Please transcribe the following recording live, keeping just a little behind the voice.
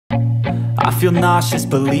I feel nauseous,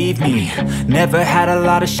 believe me. Never had a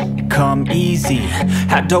lot of shit come easy.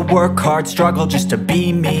 Had to work hard, struggle just to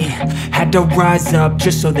be me. Had to rise up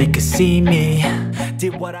just so they could see me.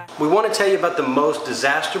 Did what I... We want to tell you about the most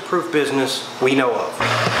disaster-proof business we know of.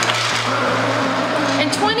 In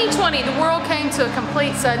 2020, the world came to a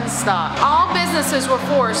complete sudden stop. All businesses were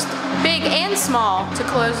forced, big and small, to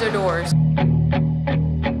close their doors.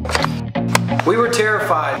 We were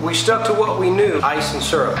terrified. We stuck to what we knew, ice and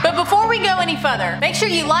syrup. But before we go any further, make sure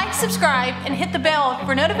you like, subscribe, and hit the bell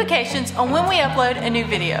for notifications on when we upload a new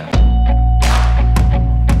video.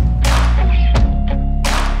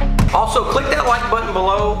 Also, click that like button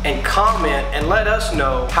below and comment and let us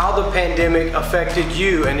know how the pandemic affected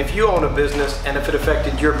you and if you own a business and if it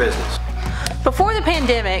affected your business. Before the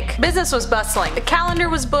pandemic, business was bustling. The calendar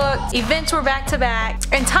was booked, events were back to back,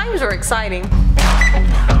 and times were exciting.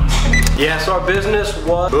 Yes, our business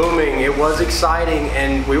was booming, it was exciting,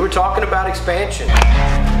 and we were talking about expansion.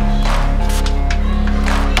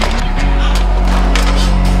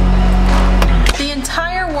 The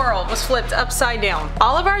entire world was flipped upside down.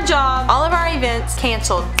 All of our jobs, all of our events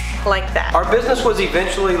canceled like that. Our business was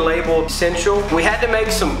eventually labeled essential. We had to make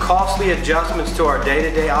some costly adjustments to our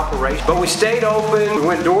day-to-day operation, but we stayed open. We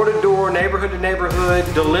went door to door, neighborhood to neighborhood,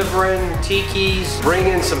 delivering Tikiz,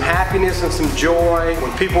 bringing some happiness and some joy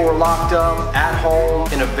when people were locked up at home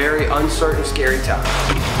in a very uncertain, scary time.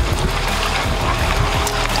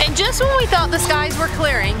 And just when we thought the skies were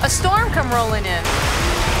clearing, a storm come rolling in.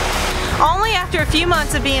 Only after a few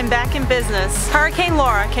months of being back in business, Hurricane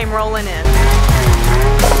Laura came rolling in.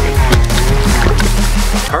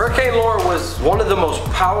 Hurricane Laura was one of the most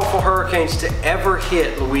powerful hurricanes to ever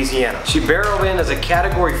hit Louisiana. She barreled in as a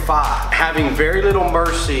Category 5, having very little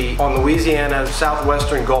mercy on Louisiana's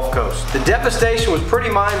southwestern Gulf Coast. The devastation was pretty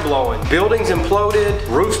mind-blowing. Buildings imploded,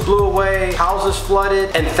 roofs blew away, houses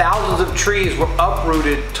flooded, and thousands of trees were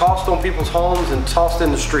uprooted, tossed on people's homes, and tossed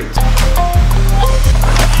in the streets.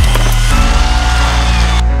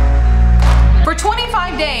 For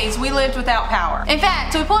 25 days, we lived without power. In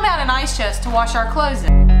fact, we pulled out an ice chest to wash our clothes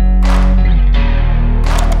in.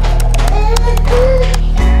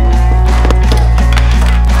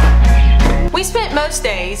 We spent most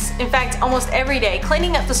days, in fact almost every day,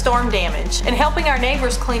 cleaning up the storm damage and helping our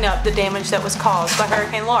neighbors clean up the damage that was caused by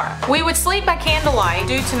Hurricane Laura. We would sleep by candlelight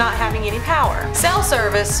due to not having any power. Cell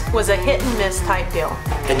service was a hit and miss type deal.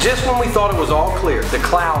 And just when we thought it was all clear, the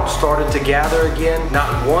clouds started to gather again.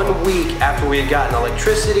 Not 1 week after we had gotten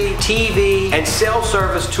electricity, TV, and cell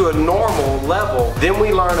service to a normal level, then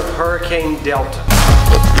we learned of Hurricane Delta.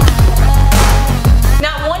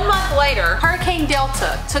 Not 1 month later, Hurricane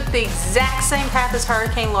Delta took the exact same path as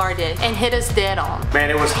Hurricane Laura did and hit us dead on. Man,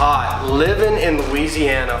 it was hot. Living in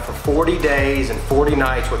Louisiana for 40 days and 40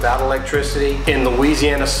 nights without electricity in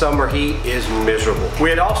Louisiana summer heat is miserable. We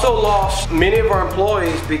had also lost many of our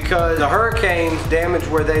employees because the hurricanes damaged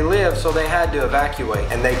where they live, so they had to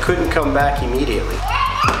evacuate and they couldn't come back immediately.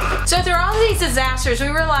 So through all these disasters, we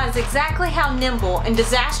realized exactly how nimble and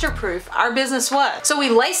disaster-proof our business was. So we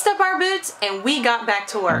laced up our boots and we got back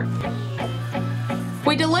to work.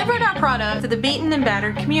 We delivered our product to the beaten and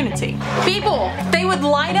battered community. People, they would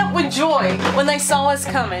light up with joy when they saw us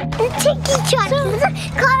coming.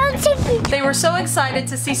 They were so excited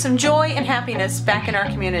to see some joy and happiness back in our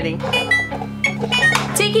community.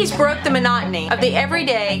 Tikiz broke the monotony of the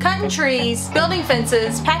everyday cutting trees, building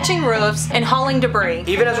fences, patching roofs, and hauling debris.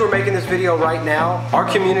 Even as we're making this video right now, our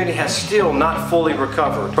community has still not fully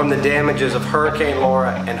recovered from the damages of Hurricane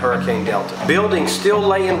Laura and Hurricane Delta. Buildings still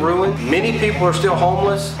lay in ruin, many people are still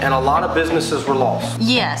homeless, and a lot of businesses were lost.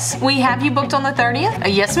 Yes, we have you booked on the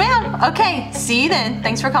 30th? Yes ma'am. Okay, see you then.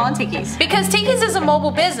 Thanks for calling Tikiz. Because Tikiz is a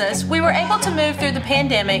mobile business, we were able to move through the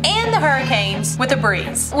pandemic and the hurricanes with a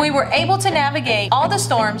breeze. We were able to navigate all the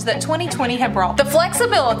storms that 2020 had brought. The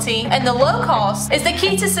flexibility and the low cost is the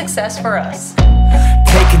key to success for us.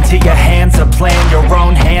 Take into your hands a plan, your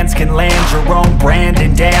own hands can land your own brand.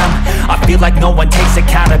 And damn, I feel like no one takes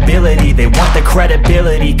accountability. They want the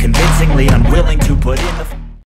credibility, convincingly unwilling to put in the